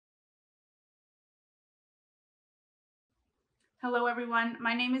Hello everyone,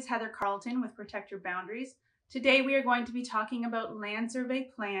 my name is Heather Carlton with Protect Your Boundaries. Today we are going to be talking about land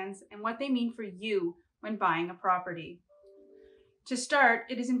survey plans and what they mean for you when buying a property. To start,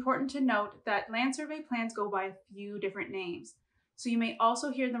 it is important to note that land survey plans go by a few different names. So you may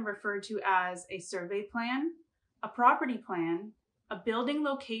also hear them referred to as a survey plan, a property plan, a building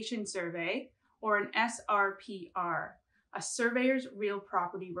location survey, or an SRPR, a surveyor's real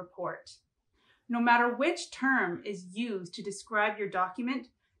property report. No matter which term is used to describe your document,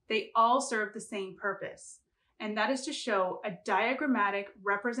 they all serve the same purpose, and that is to show a diagrammatic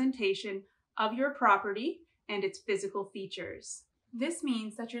representation of your property and its physical features. This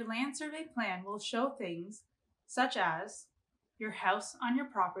means that your land survey plan will show things such as your house on your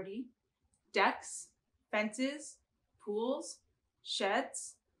property, decks, fences, pools,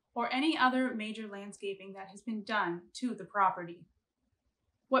 sheds, or any other major landscaping that has been done to the property.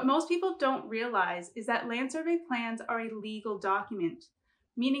 What most people don't realize is that land survey plans are a legal document,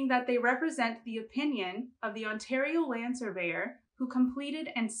 meaning that they represent the opinion of the Ontario land surveyor who completed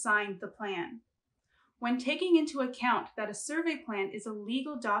and signed the plan. When taking into account that a survey plan is a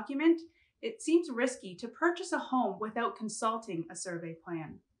legal document, it seems risky to purchase a home without consulting a survey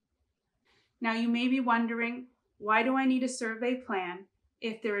plan. Now you may be wondering, why do I need a survey plan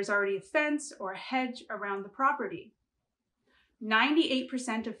if there is already a fence or a hedge around the property?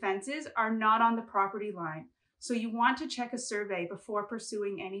 98% of fences are not on the property line, so you want to check a survey before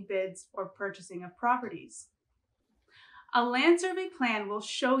pursuing any bids or purchasing of properties. A land survey plan will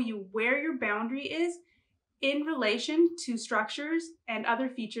show you where your boundary is in relation to structures and other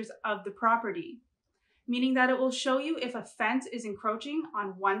features of the property, meaning that it will show you if a fence is encroaching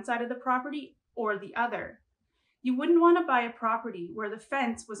on one side of the property or the other. You wouldn't want to buy a property where the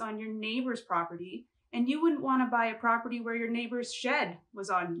fence was on your neighbor's property, and you wouldn't want to buy a property where your neighbor's shed was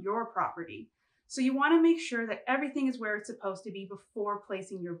on your property. So you want to make sure that everything is where it's supposed to be before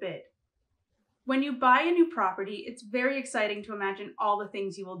placing your bid. When you buy a new property, it's very exciting to imagine all the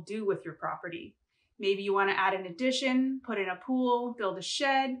things you will do with your property. Maybe you want to add an addition, put in a pool, build a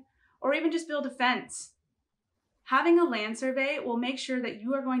shed, or even just build a fence. Having a land survey will make sure that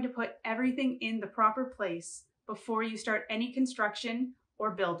you are going to put everything in the proper place before you start any construction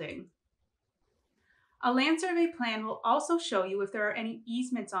or building. A land survey plan will also show you if there are any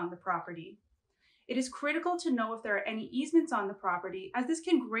easements on the property. It is critical to know if there are any easements on the property, as this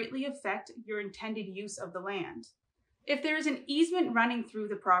can greatly affect your intended use of the land. If there is an easement running through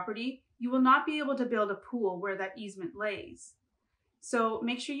the property, you will not be able to build a pool where that easement lays. So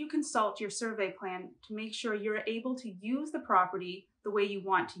make sure you consult your survey plan to make sure you're able to use the property the way you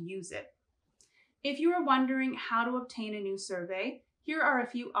want to use it. If you are wondering how to obtain a new survey, here are a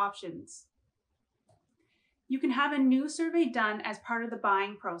few options. You can have a new survey done as part of the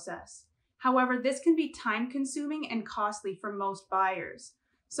buying process. However, this can be time-consuming and costly for most buyers,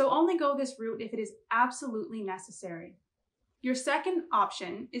 so only go this route if it is absolutely necessary. Your second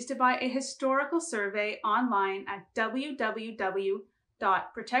option is to buy a historical survey online at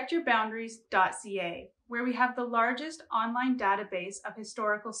www.protectyourboundaries.ca, where we have the largest online database of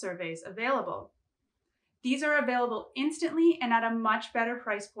historical surveys available. These are available instantly and at a much better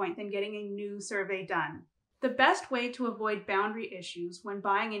price point than getting a new survey done. The best way to avoid boundary issues when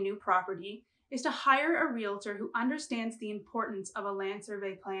buying a new property is to hire a realtor who understands the importance of a land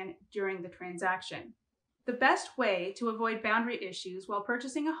survey plan during the transaction. The best way to avoid boundary issues while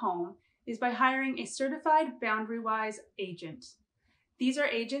purchasing a home is by hiring a certified Boundary-Wise agent. These are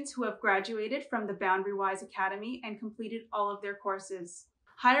agents who have graduated from the Boundary-Wise Academy and completed all of their courses.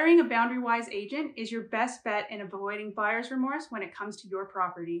 Hiring a Boundary-Wise agent is your best bet in avoiding buyer's remorse when it comes to your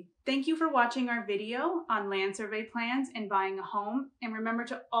property. Thank you for watching our video on land survey plans and buying a home, and remember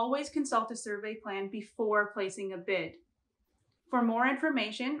to always consult a survey plan before placing a bid. For more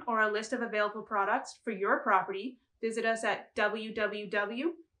information or a list of available products for your property, visit us at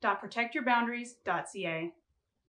www.protectyourboundaries.ca.